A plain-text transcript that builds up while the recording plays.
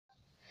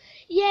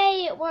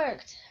Yay, it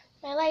worked.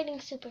 My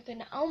lighting's super good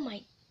now. Oh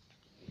my.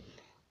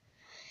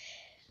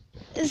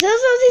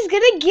 Zozo's, he's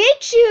gonna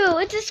get you.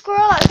 It's a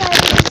squirrel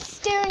outside. He's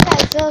staring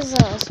at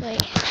Zozo's.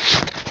 Wait.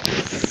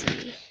 Let's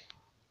see.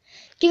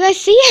 Do you guys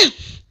see him?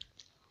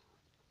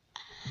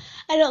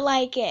 I don't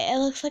like it. It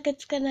looks like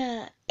it's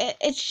gonna...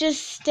 It's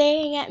just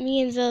staring at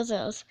me and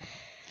Zozo's.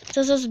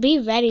 Zozo's, be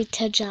ready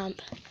to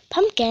jump.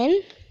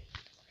 Pumpkin?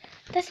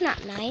 That's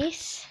not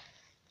nice.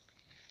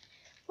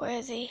 Where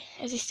is he?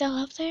 Is he still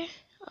up there?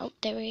 Oh,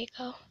 there we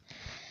go.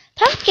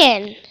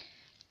 Pumpkin!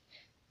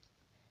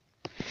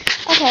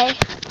 Okay.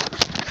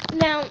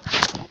 Now,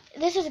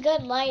 this is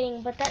good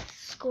lighting, but that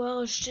squirrel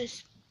is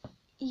just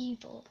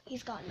evil.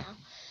 He's gone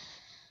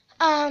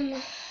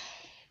now.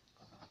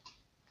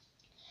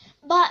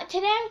 But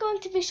today I'm going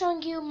to be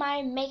showing you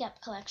my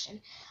makeup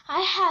collection.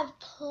 I have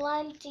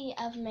plenty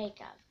of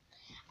makeup.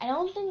 I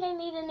don't think I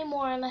need any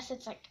more unless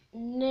it's like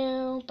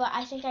new, but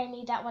I think I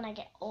need that when I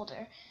get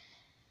older.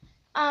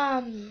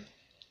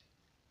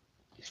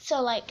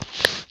 So like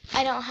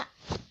I don't have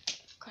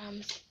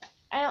crumbs.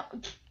 I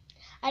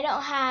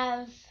don't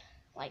have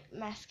like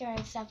mascara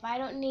and stuff. But I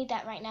don't need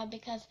that right now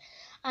because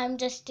I'm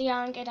just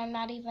young and I'm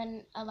not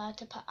even allowed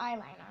to put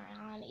eyeliner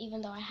on,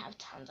 even though I have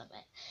tons of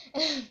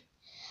it.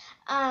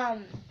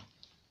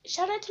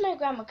 Shout out to my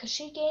grandma because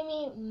she gave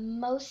me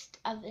most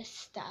of this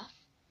stuff.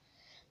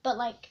 But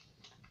like,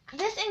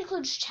 this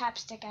includes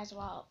chapstick as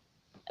well.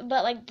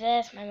 But like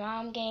this, my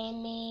mom gave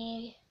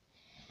me.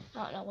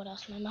 I don't know what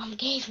else my mom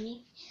gave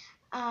me.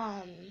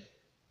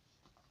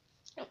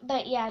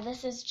 But yeah,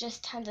 this is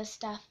just tons of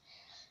stuff.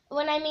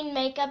 When I mean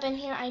makeup in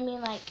here, I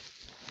mean like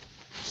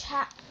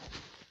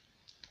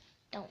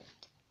don't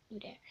you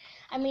dare.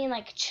 I mean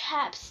like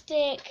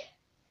chapstick.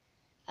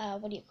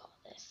 What do you call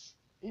this?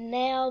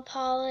 Nail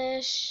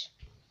polish.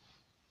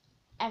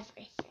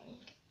 Everything.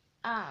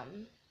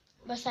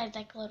 Besides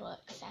like little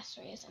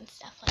accessories and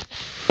stuff like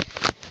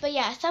that. But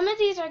yeah, some of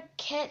these are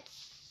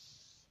kits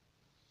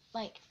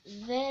like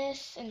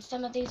this, and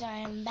some of these are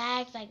in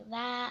bags like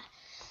that.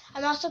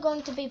 I'm also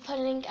going to be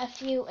putting a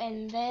few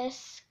in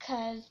this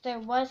because there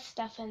was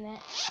stuff in it,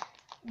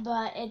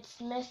 but it's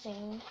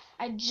missing.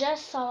 I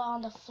just saw it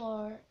on the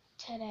floor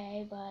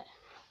today, but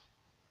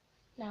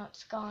now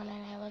it's gone,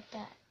 and I looked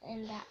at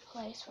in that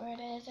place where it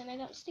is, and I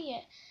don't see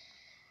it.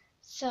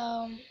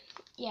 So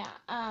yeah,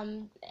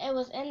 it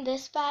was in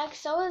this bag.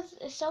 So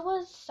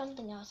was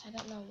something else. I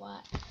don't know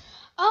what.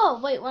 Oh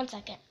wait, 1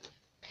 second.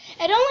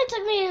 It only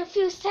took me a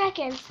few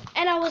seconds,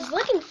 and I was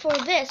looking for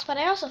this, but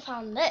I also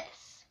found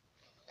this.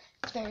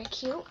 It's very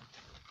cute.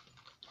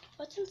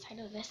 What's inside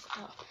of this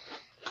though?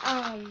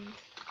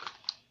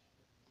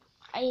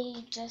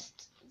 I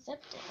just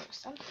zipped it or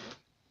something.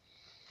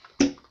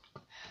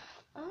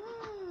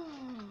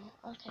 Oh,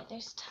 okay.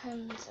 There's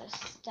tons of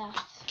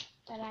stuff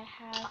that I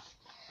have.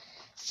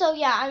 So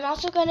yeah, I'm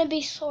also going to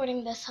be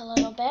sorting this a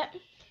little bit.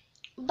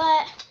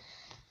 But,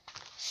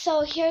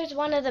 so here's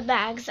one of the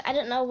bags. I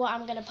don't know what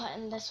I'm going to put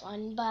in this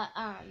one. But,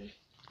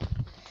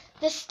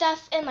 this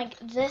stuff in like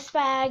this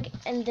bag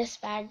and this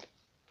bag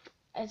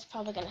is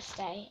probably going to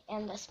stay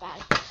in this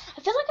bag.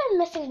 I feel like I'm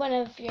missing one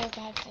of your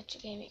bags that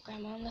you gave me,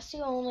 Grandma. Unless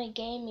you only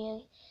gave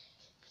me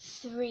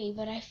 3.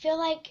 But I feel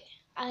like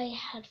I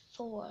had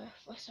 4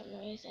 for some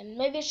reason.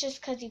 Maybe it's just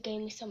because you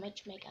gave me so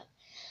much makeup.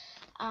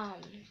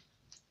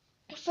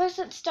 First,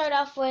 let's start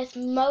off with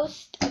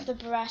most of the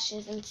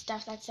brushes and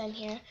stuff that's in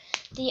here.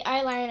 The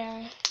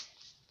eyeliner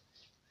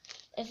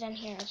is in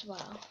here as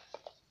well.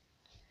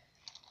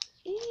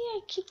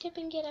 I keep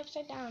tipping it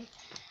upside down.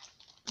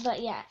 But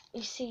yeah,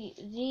 you see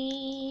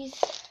these.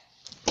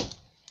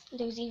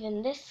 There's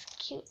even this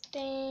cute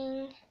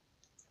thing.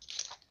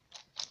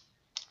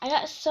 I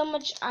got so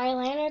much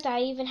eyeliner that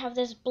I even have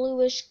this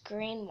bluish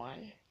green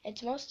one.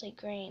 It's mostly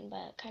green,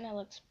 but it kind of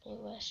looks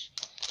bluish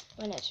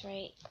when it's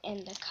right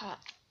in the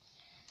cup.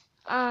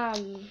 I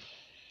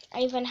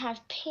even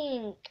have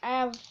pink.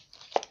 I have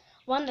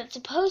one that's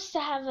supposed to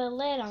have a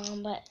lid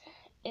on, but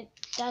it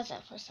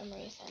doesn't for some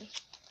reason.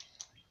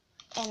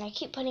 And I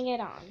keep putting it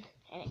on,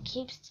 and it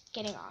keeps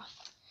getting off.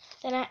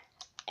 Then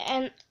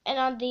and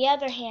on the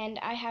other hand,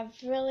 I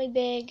have really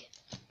big.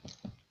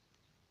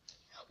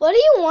 What do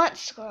you want,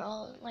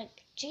 squirrel?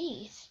 Like,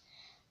 jeez,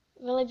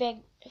 really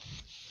big,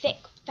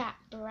 thick, fat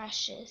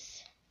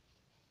brushes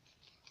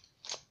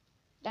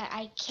that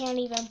I can't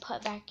even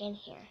put back in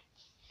here.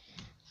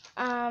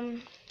 I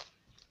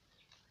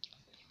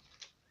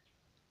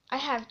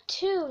have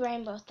 2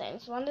 rainbow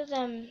things. One of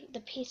them, the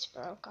piece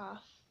broke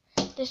off.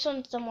 This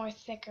one's the more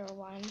thicker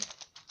one.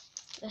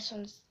 This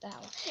one's that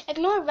one.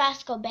 Ignore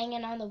Rascal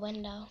banging on the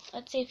window.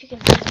 Let's see if you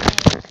can see him.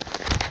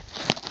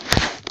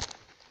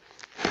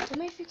 Tell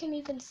me if you can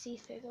even see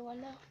through the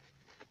window.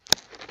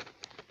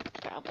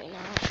 Probably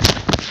not.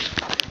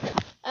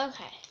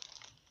 Okay.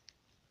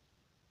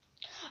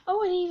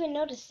 Oh, I didn't even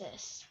notice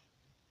this.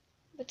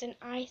 It's an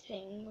eye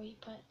thing where you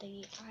put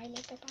the eye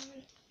makeup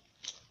on.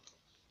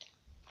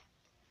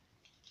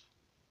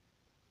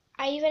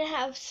 I even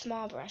have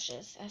small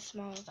brushes, as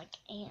small as like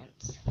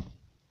ants.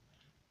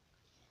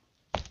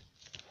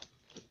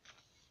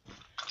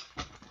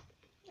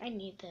 I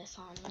need this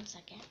on 1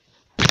 second.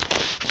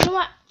 You know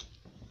what?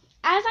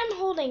 As I'm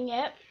holding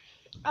it,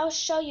 I'll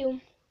show you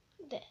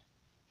this.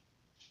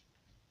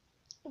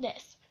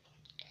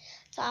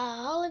 It's a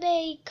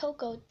holiday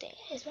cocoa thing.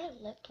 Is my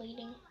lip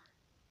bleeding?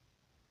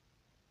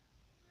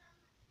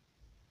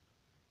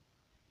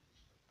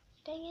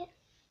 Dang it.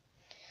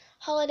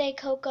 Holiday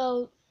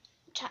cocoa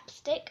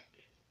chapstick.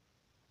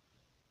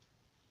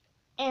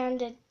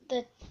 And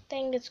the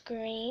thing is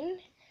green.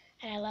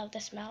 And I love the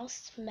smell.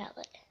 Smell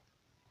it.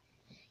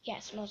 Yeah,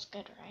 it smells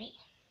good, right?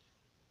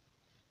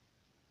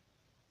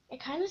 It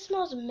kind of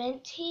smells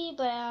minty,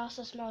 but it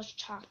also smells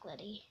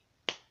chocolatey.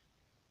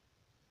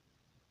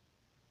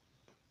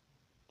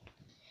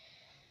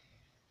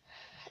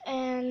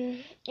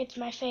 And it's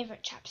my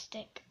favorite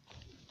chapstick.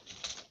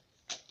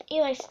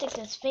 Eli sticks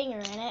his finger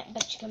in it,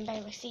 but you can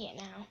barely see it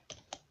now.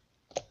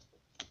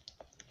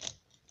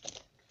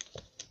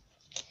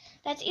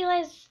 That's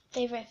Eli's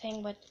favorite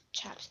thing with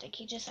chapstick.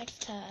 He just likes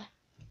to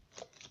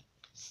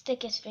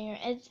stick his finger.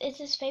 It's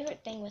his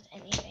favorite thing with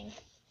anything.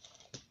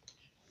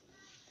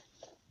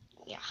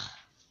 Yeah.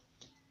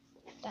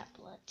 That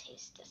blood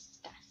tastes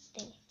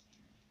disgusting.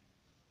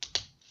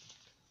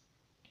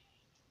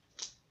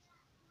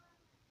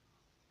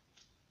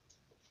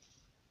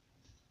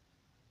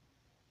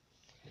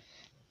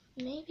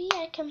 Maybe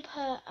I can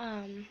put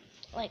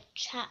like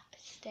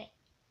chapstick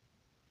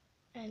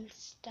and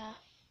stuff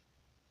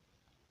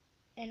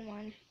in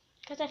one,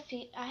 because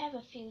I have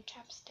a few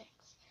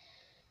chapsticks.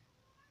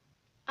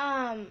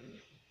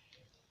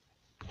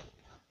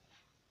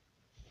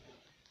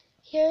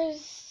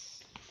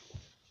 Here's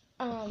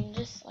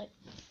just like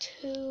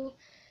 2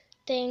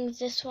 things.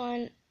 This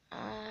one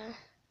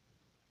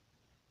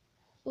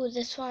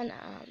this one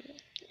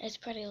is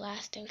pretty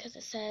lasting because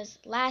it says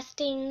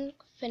lasting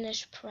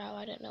finish pro.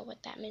 I don't know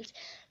what that means,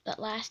 but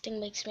lasting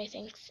makes me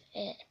think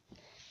it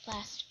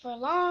lasts for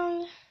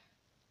long.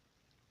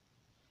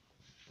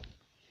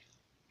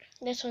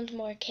 This one's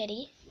more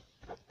kitty,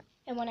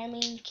 and when I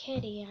mean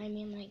kitty, I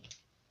mean like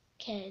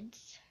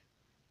kids.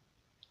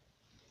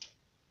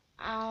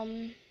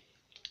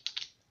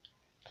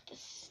 Put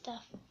this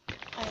stuff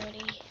I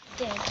already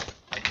did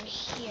over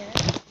here.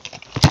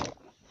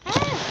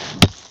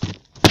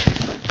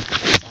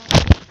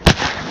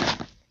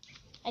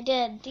 I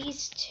did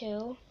these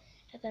 2,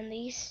 and then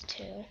these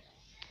 2.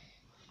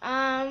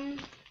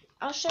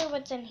 I'll show you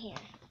what's in here.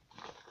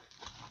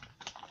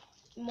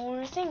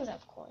 More things,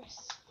 of course.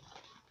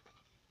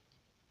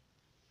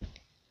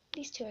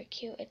 These 2 are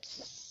cute.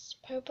 It's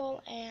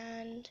purple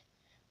and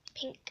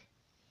pink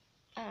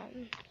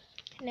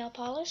nail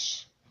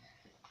polish.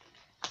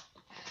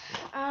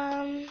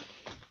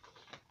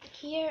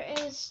 Here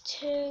is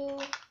 2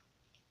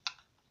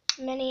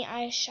 mini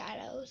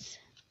eyeshadows.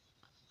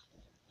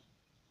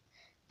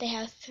 They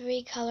have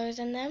 3 colors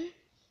in them.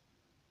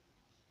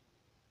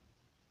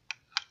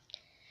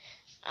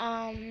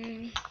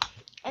 And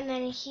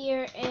then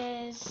here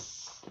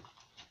is,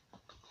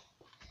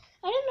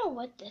 I don't know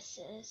what this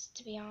is,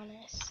 to be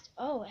honest.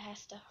 Oh, it has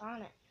stuff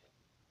on it.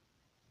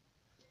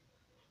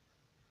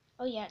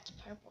 Oh yeah, it's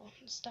purple.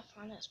 The stuff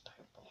on it is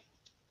purple.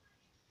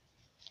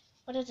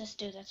 What does this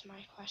do? That's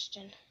my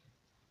question.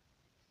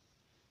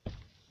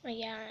 Oh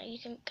yeah, you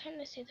can kind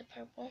of see the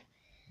purple.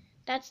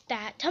 That's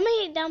that. Tell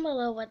me down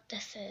below what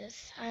this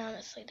is. I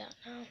honestly don't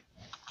know.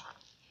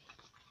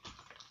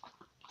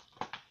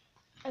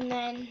 And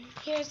then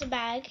here's the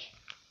bag.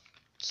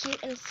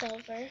 Cute and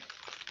silver.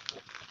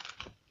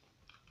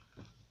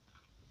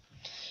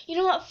 You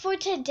know what? For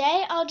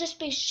today, I'll just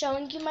be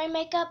showing you my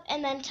makeup,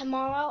 and then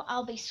tomorrow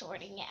I'll be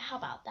sorting it. How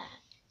about that?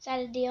 Is that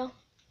a deal?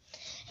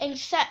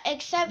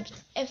 Except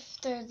if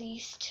they're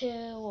these 2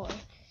 or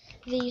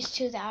these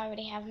 2 that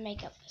already have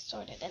makeup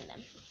sorted in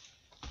them.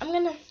 I'm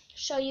gonna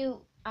show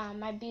you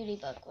my beauty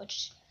book,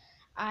 which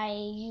I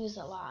use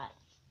a lot.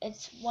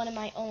 It's one of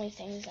my only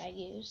things I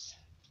use.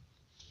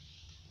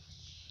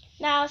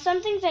 Now,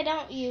 some things I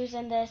don't use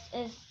in this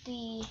is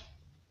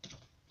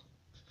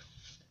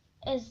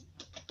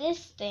this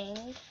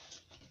thing,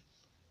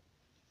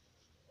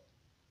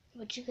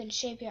 which you can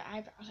shape your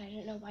eyebrows. I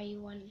don't know why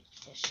you wanted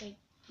to shape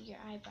your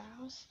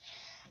eyebrows.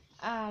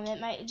 It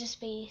might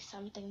just be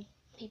something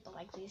people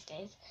like these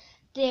days.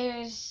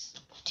 There's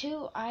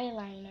 2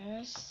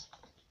 eyeliners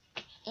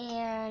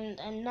and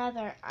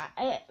another.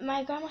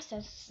 My grandma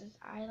says this is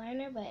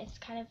eyeliner, but it's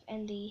kind of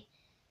in the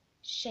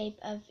shape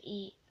of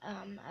the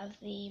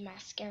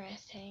mascara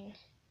thing.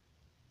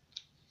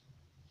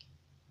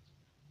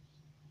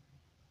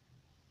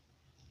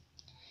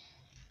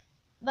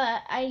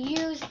 But I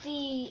use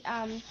the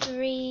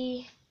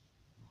 3.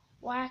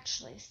 Well,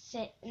 actually,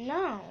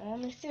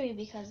 only 3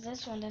 because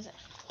this one doesn't,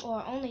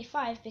 or only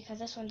 5 because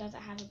this one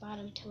doesn't have a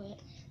bottom to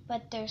it.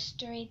 But there's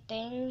 3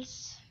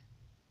 things.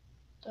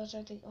 Those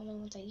are the only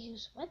ones I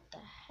use. What the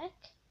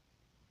heck?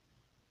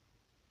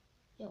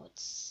 Yo,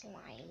 it's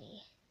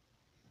slimy.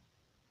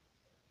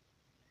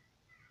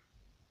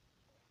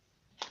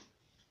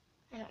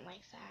 I don't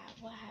like that.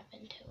 What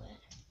happened to it?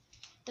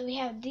 then we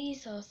have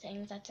these little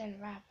things that's in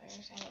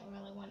wrappers. I didn't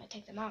really want to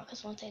take them out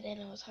because once I did,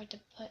 it was hard to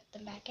put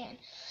them back in. It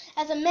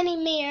has a mini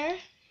mirror.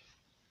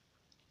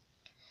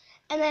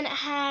 And then it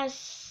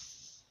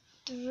has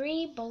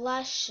 3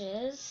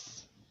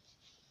 blushes.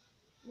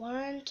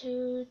 1,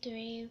 2,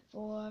 3,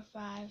 4,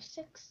 5,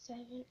 6,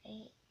 7,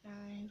 8,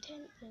 9,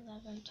 10,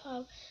 11,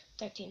 12,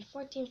 13,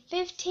 14,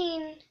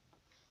 15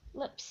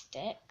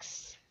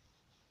 lipsticks.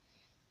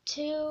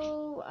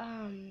 2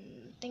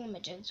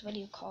 thingamajigs, what do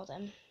you call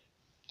them?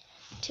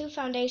 2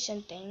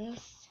 foundation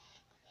things.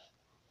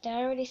 Did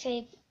I already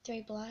say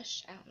 3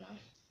 blush? I don't know.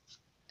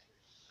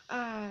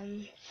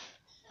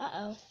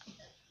 Uh-oh.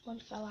 One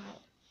fell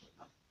out.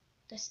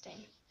 This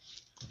thing.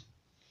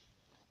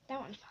 That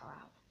one fell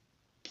out.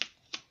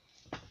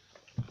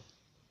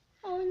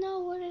 Oh no,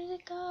 where did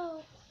it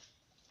go?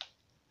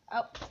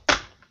 Oh,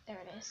 there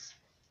it is.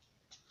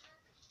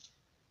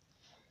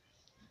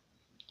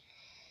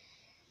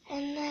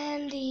 And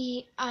then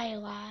the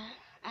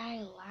eyeshadow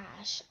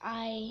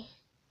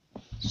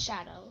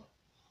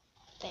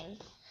thing.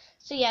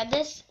 So yeah,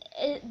 this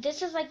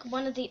is like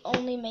one of the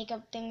only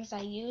makeup things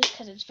I use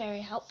because it's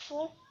very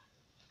helpful.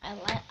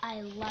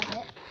 I love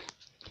it.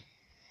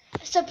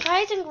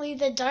 Surprisingly,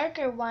 the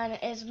darker one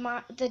is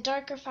the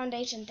darker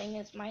foundation thing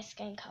is my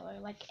skin color.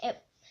 Like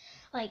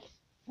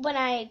when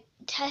I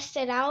test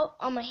it out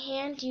on my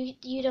hand,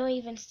 you don't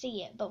even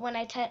see it. But when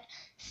I test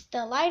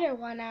the lighter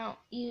one out,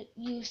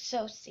 you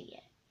so see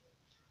it.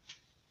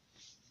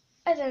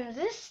 And then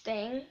this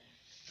thing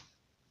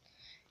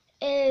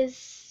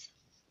is,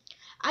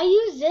 I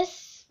use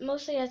this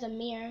mostly as a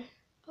mirror.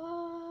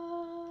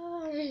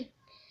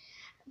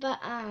 But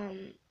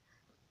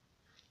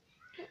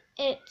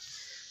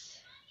it's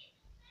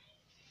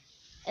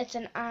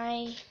an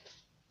eye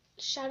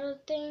shadow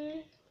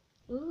thing.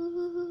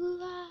 Ooh,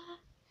 ah.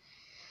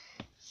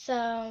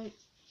 So,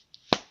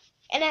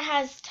 and it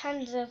has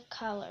tons of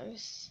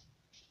colors.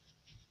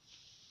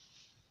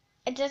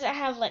 It doesn't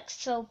have like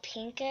so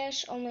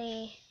pinkish,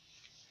 only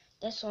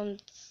this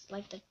one's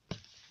like the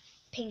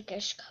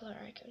pinkish color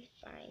I can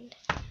find.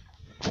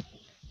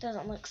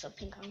 Doesn't look so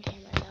pink on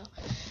camera though.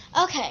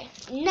 Okay,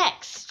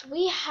 next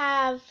we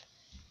have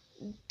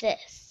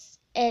this.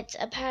 It's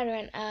a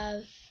pattern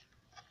of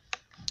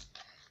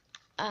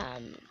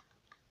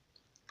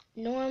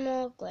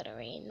normal,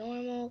 glittery,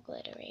 normal,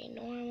 glittery,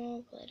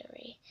 normal,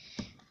 glittery,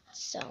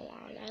 so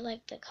on. I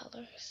like the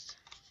colors.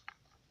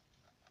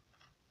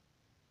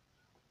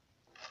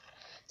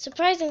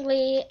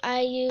 Surprisingly,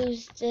 I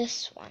use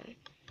this one,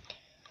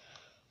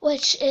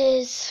 which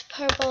is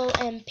purple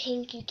and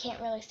pink. You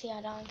can't really see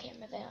it on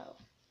camera though.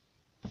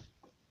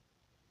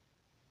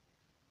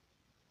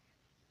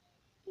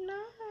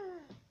 No.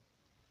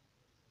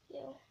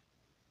 Yo.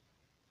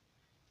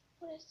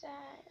 What is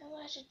that?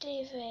 Elijah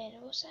David.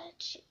 What's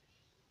that?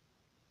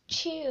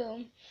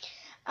 Chew.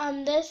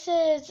 This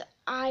is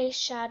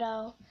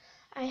eyeshadow.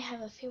 I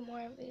have a few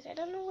more of these. I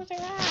don't know where they're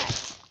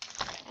at.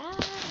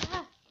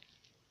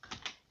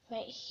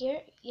 Right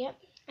here. Yep.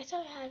 I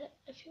thought I had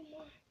a few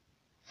more.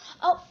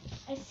 Oh,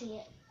 I see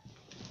it.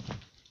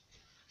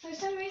 For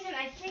some reason,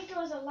 I think it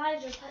was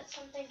Elijah put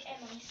something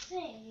in my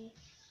thing.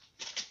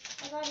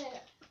 I got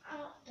it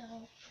out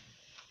though.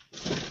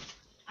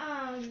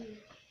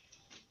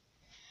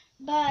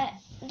 But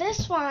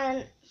this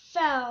one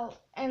fell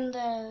and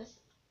the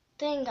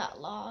thing got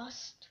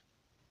lost.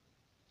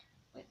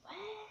 Wait, what?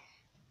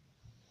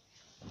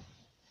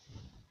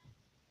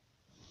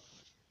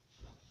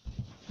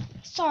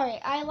 Sorry,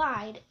 I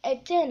lied.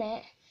 It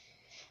didn't.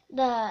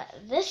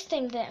 This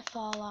thing didn't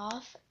fall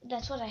off.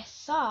 That's what I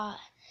thought.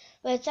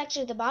 But it's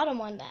actually the bottom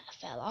one that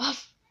fell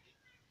off.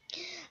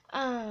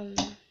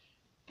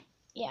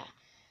 Yeah.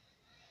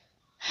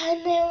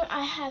 And then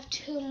I have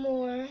 2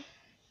 more.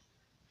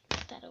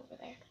 Put that over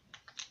there.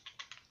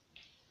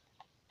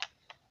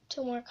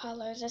 2 more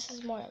colors. This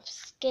is more of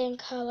skin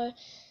color.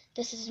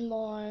 This is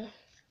more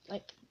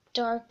like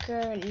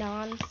darker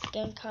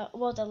non-skin color.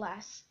 Well, the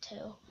last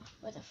 2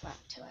 or the front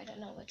 2. I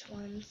don't know which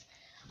ones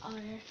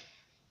are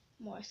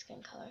more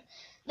skin color.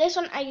 This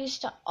one I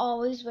used to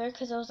always wear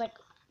because it was like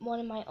one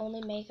of my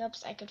only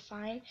makeups I could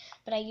find.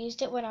 But I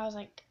used it when I was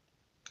like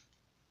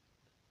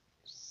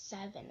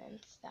 7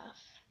 and stuff.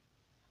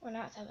 Or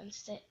not 7,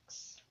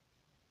 6.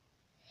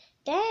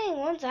 Dang,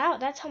 one's out.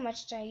 That's how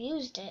much I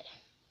used it.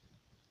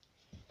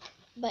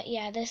 But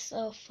yeah, this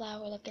little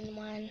flower looking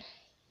one.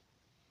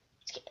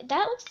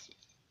 That looks...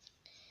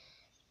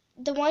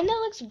 The one that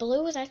looks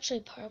blue is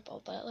actually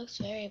purple, but it looks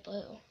very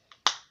blue.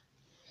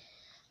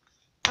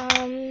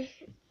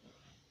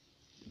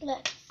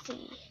 Let's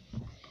see.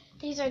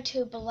 These are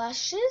 2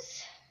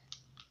 blushes.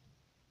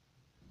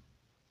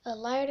 A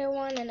lighter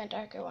one and a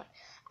darker one.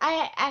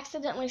 I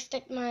accidentally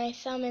stuck my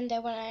thumb in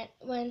there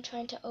when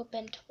trying to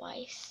open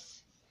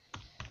twice,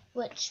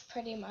 which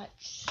pretty much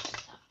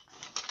sucks.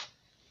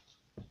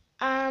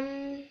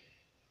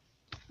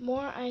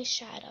 More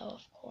eyeshadow,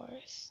 of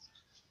course.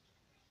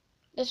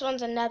 This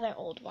one's another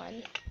old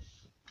one.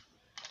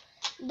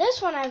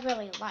 This one I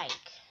really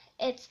like.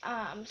 It's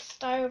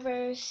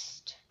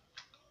Starburst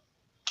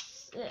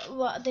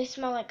well, they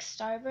smell like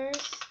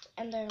Starburst,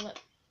 and they're lip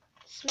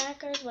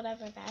smackers,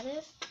 whatever that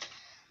is.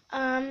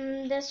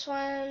 This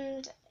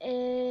one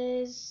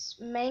is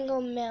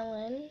Mango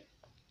Melon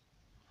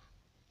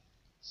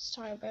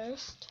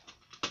Starburst.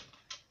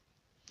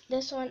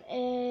 This one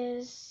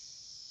is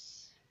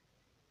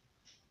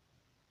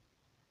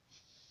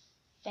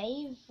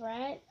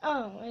Favorite.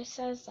 Oh, it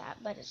says that,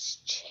 but it's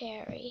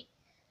cherry.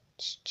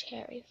 It's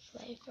cherry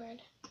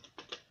flavored.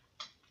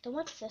 Then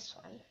what's this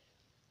one?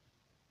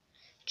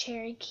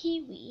 Cherry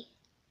Kiwi.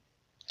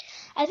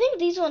 I think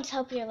these ones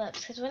help your lips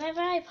because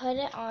whenever I put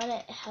it on,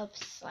 it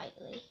helps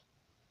slightly.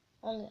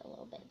 Only a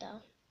little bit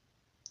though.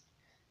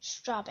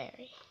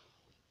 Strawberry.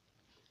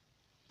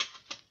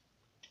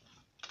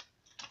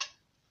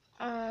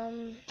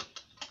 And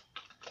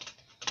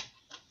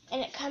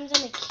it comes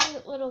in a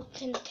cute little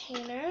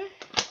container.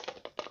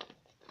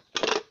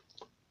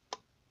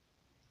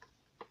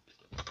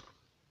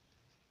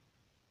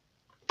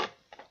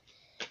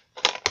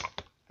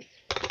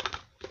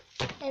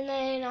 And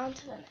then on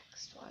to the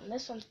next one.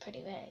 This one's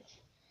pretty big.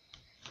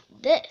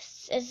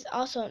 This is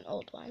also an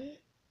old one.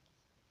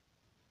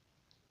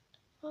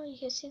 Oh, you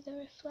can see the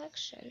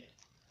reflection.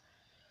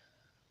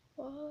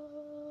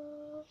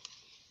 Whoa.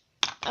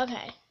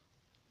 Okay.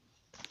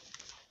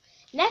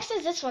 Next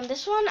is this one.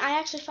 This one I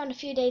actually found a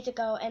few days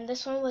ago, and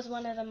this one was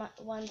one of the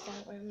ones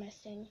that were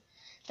missing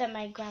that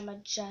my grandma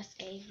just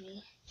gave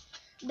me.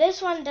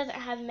 This one doesn't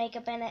have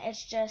makeup in it.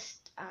 It's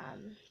just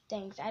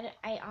things.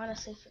 I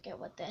honestly forget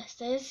what this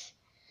is.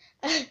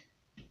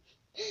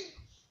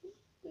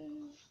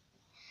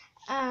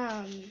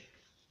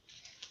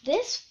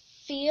 This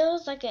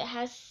feels like it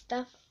has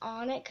stuff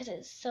on it because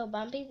it's so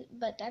bumpy,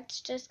 but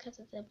that's just because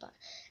of the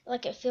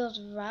like it feels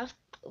rough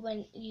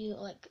when you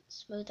like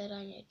smooth it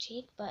on your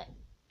cheek, but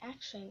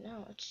actually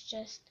no, it's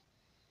just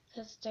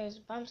because there's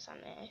bumps on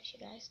it. If you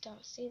guys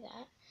don't see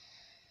that.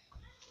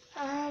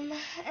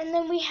 And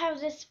then we have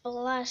this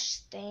blush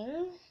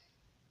thing,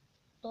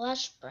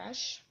 blush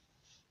brush.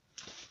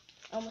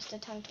 Almost a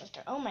tongue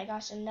twister. Oh my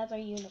gosh, another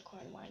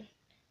unicorn one.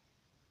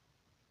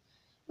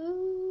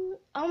 Ooh,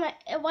 oh my,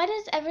 why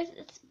does every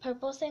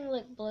purple thing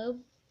look blue?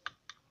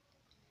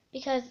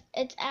 Because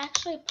it's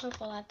actually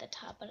purple at the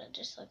top, but it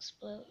just looks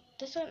blue.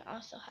 This one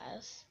also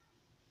has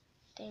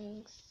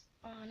things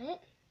on it.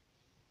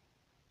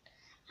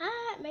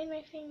 Ah, it made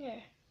my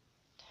finger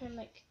turn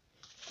like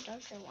a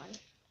darker one.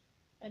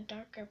 A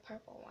darker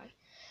purple one.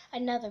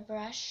 Another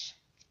brush.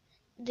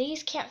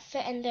 These can't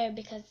fit in there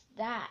because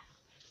that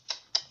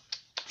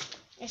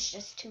it's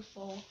just too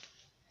full.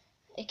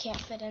 It can't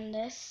fit in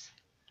this.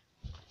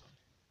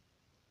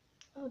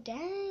 Oh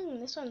dang,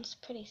 this one's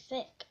pretty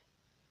thick.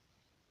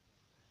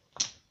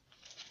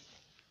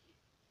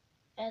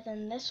 And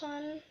then this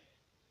one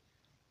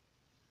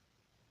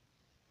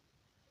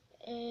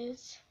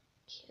is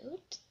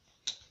cute.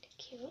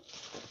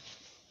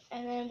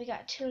 And then we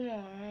got two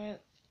more.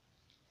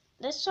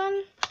 This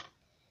one,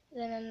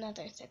 then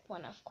another thick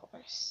one, of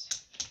course.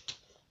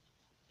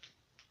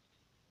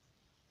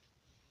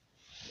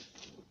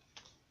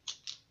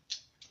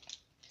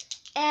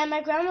 And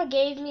my grandma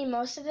gave me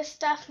most of this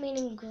stuff,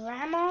 meaning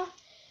grandma,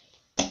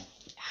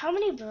 how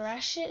many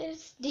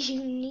brushes do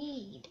you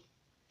need?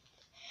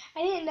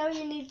 I didn't know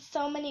you need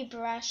so many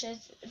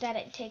brushes that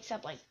it takes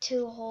up like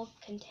 2 whole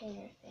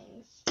container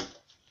things.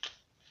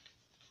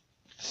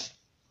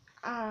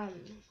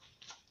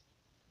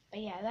 But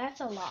yeah,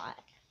 that's a lot.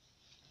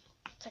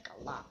 It's like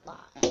a lot.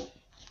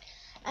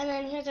 And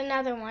then here's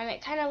another one.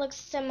 It kind of looks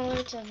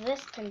similar to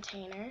this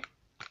container.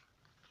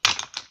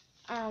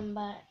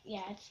 But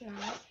yeah, it's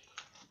not.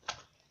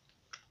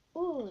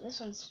 Ooh, this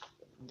one's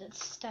the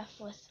stuff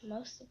with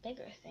most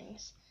bigger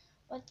things.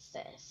 What's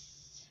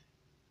this?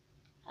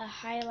 A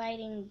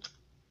highlighting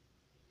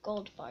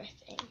gold bar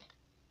thing.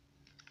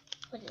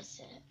 What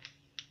is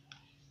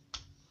it?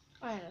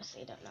 I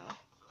honestly don't know.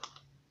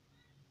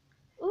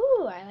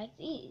 Ooh, I like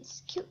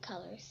these. Cute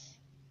colors.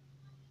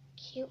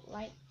 Cute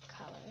light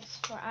colors.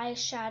 For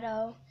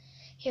eyeshadow.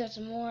 Here's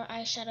more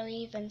eyeshadow. It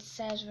even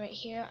says right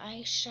here,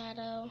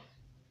 eyeshadow.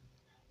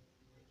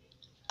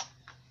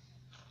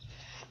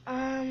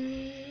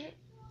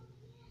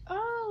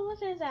 Oh,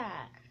 look at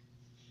that.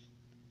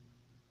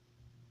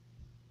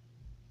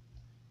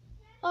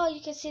 Oh,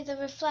 you can see the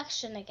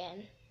reflection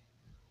again.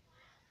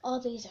 All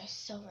these are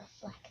so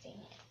reflecting.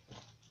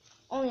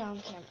 Only on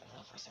camera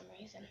though, for some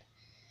reason.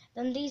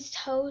 Then these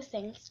toe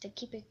things to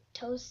keep your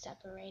toes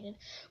separated.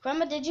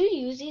 Grandma, did you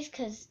use these?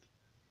 Because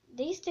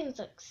these things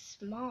look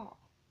small.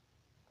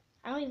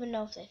 I don't even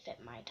know if they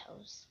fit my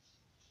toes.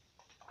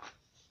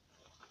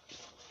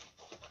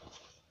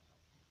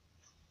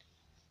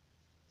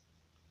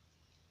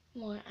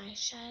 More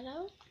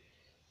eyeshadow.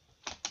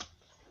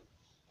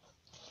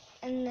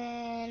 And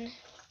then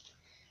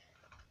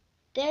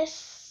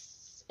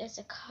this is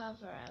a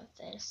cover of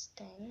this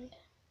thing.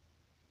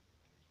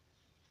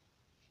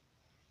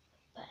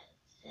 But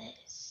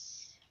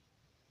this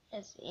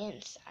is the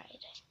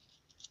inside.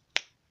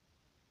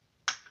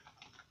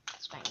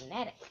 It's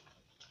magnetic.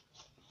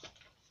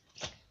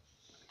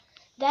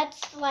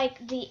 that's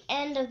like the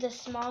end of the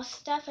small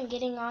stuff and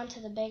getting on to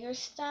the bigger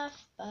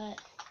stuff,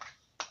 but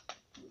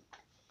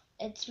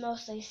it's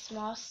mostly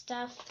small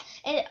stuff.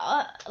 And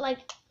like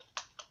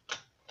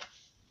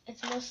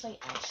it's mostly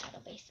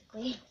eyeshadow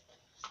basically.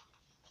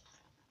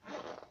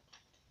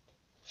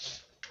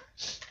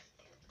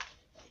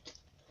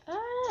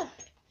 Ah.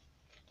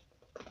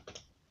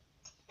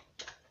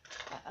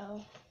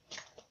 Uh-oh.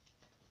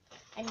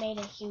 I made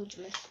a huge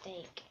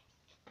mistake.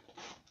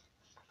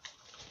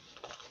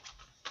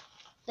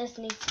 This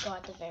needs to go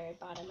at the very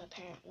bottom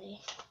apparently.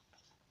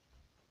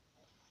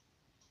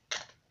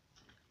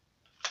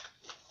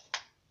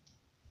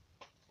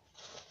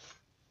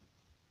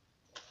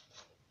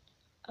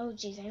 Oh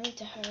geez, I need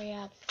to hurry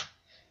up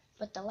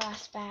with the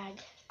last bag.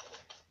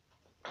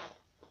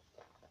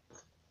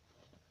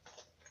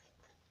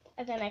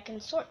 And then I can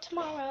sort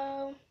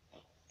tomorrow.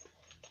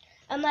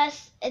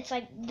 Unless it's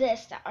like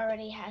this that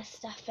already has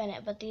stuff in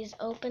it, but these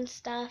open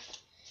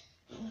stuff,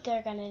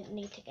 they're gonna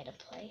need to get a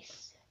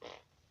place.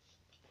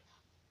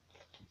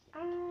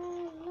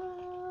 Oh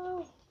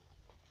no.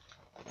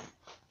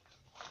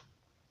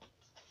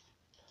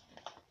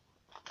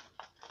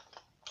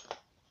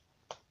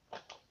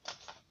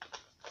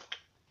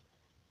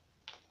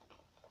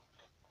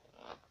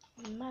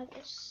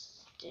 Mother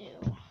stew.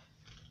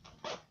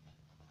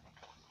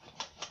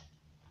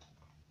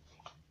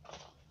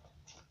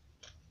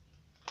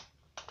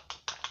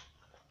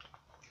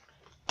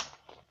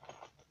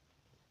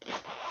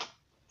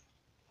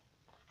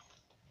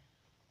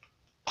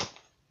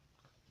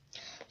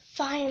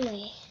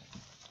 Finally,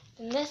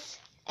 in this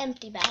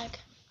empty bag,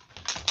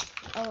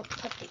 I'll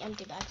put the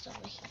empty bags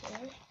over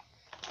here.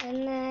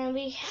 And then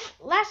we,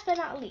 last but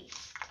not least,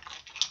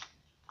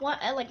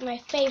 like my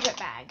favorite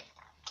bag.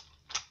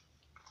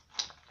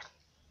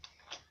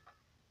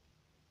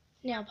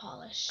 Nail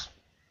polish.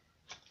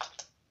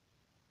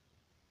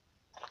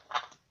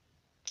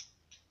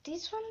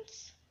 These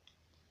ones?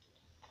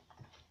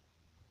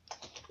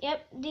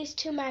 Yep, these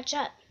two match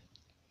up.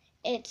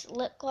 It's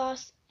lip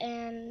gloss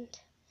and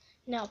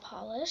nail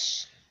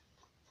polish.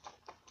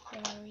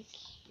 Very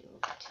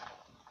cute.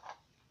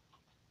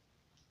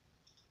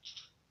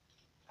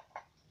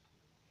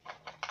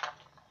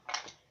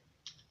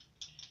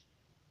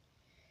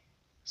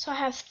 So I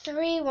have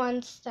 3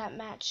 ones that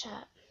match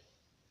up.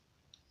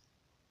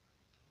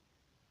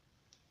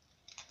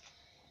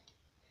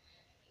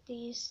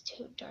 These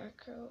 2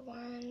 darker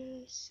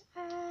ones.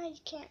 You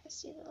can't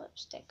see the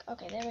lipstick.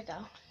 Okay, there we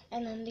go.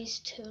 And then these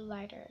 2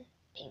 lighter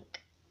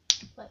pink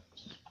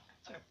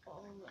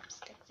purple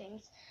lipstick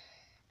things.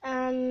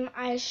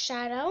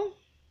 Eyeshadow.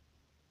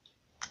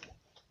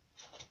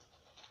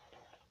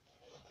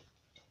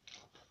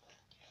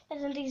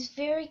 And then these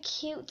very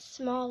cute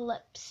small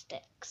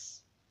lipsticks,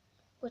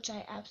 which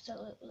I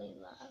absolutely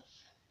love.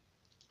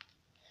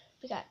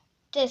 We got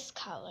this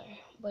color,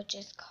 which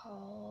is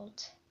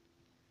called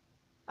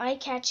Eye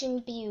Catching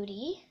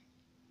Beauty.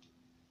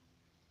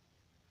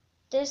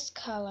 This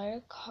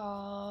color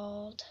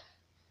called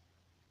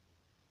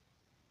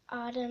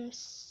Autumn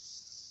Stroll.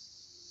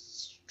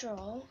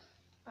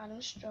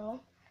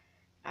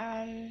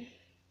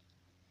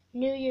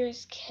 New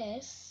Year's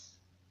Kiss.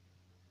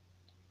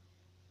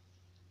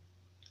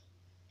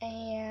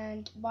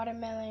 And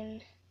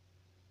Watermelon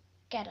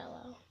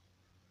Getalo.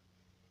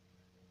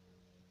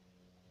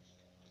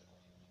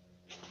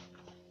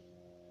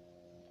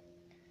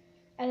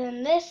 And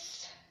then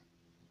this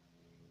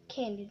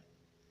candy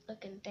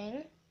looking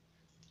thing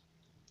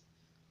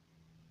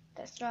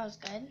that smells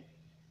good,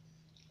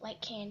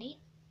 like candy.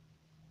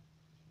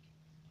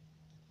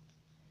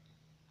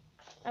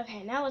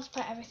 Okay, now let's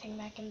put everything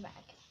back in the bag.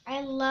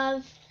 I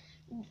love,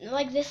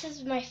 like, this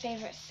is my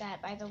favorite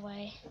set, by the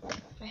way.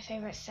 My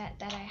favorite set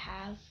that I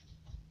have.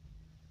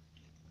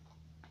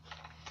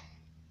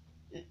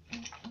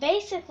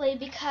 Basically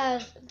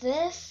because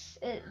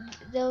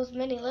those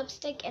mini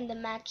lipstick and the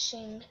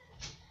matching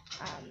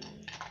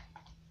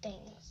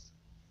things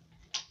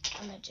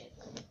on the jig.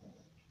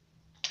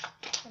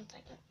 1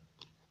 second.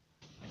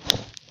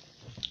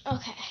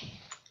 Okay.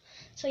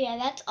 So yeah,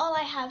 that's all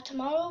I have.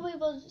 Tomorrow we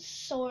will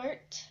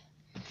sort.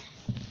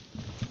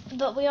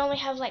 But we only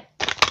have like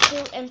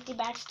 2 empty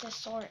bags to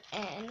sort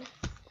in,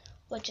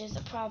 which is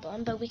a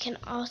problem. But we can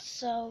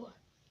also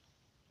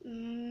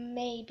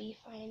maybe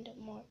find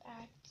more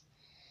bags.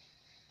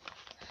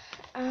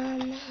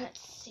 Let's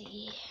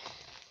see.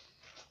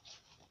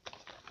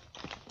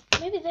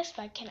 Maybe this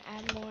bag can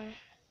add more.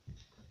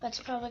 But it's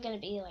probably going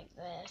to be like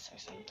this or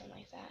something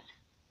like that.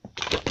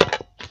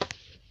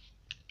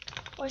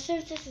 Or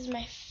since this is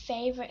my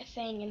favorite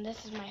thing and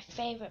this is my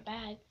favorite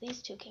bag,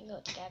 these 2 can go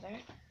together.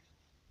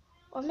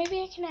 Or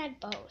maybe I can add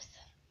both.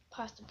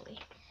 Possibly.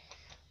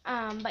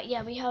 But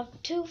yeah, we have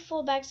 2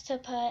 full bags to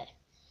put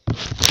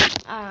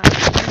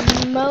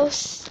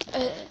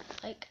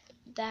like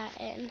that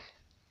in.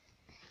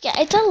 Yeah,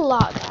 it's a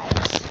lot,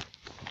 guys.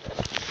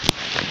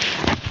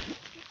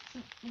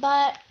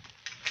 But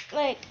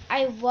like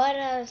I would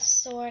have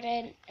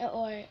sorted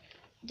or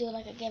do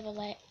like a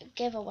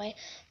giveaway,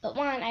 but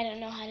 1, I don't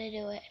know how to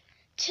do it.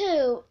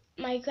 2,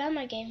 my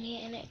grandma gave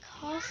me, and it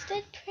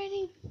costed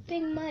pretty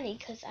big money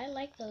because I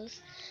like those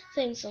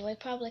things, so they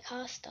probably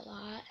cost a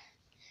lot.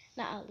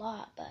 Not a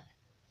lot, but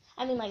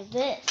I mean, like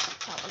this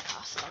probably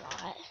cost a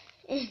lot.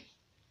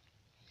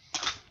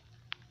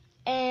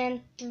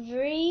 And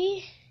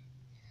 3,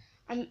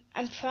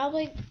 I'm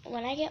probably,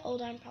 when I get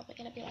older, I'm probably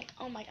gonna be like,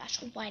 oh my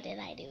gosh, why did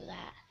I do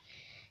that?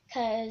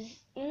 Because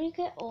when you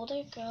get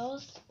older,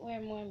 girls wear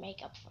more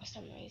makeup for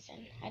some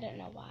reason. I don't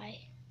know why.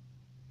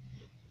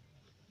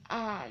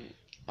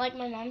 Like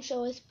my mom should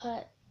always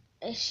put,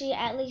 she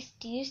at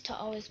least used to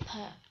always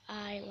put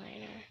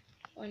eyeliner,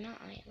 or not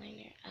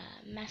eyeliner,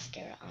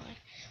 mascara on.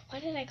 Why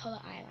did I call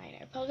it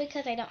eyeliner? Probably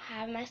because I don't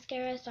have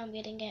mascara, so I'm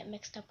getting it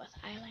mixed up with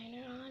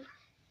eyeliner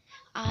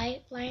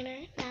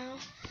now.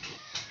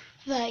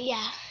 But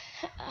yeah,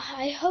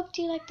 I hope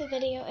you liked the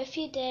video. If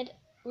you did,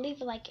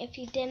 leave a like. If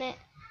you didn't,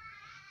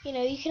 you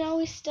know, you can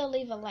always still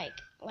leave a like.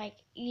 Like,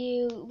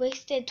 you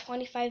wasted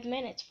 25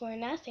 minutes for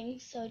nothing,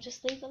 so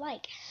just leave a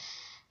like.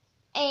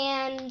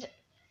 And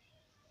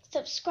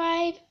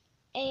subscribe,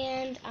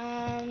 and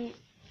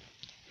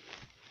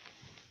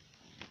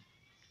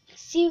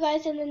see you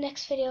guys in the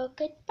next video.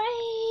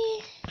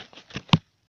 Goodbye.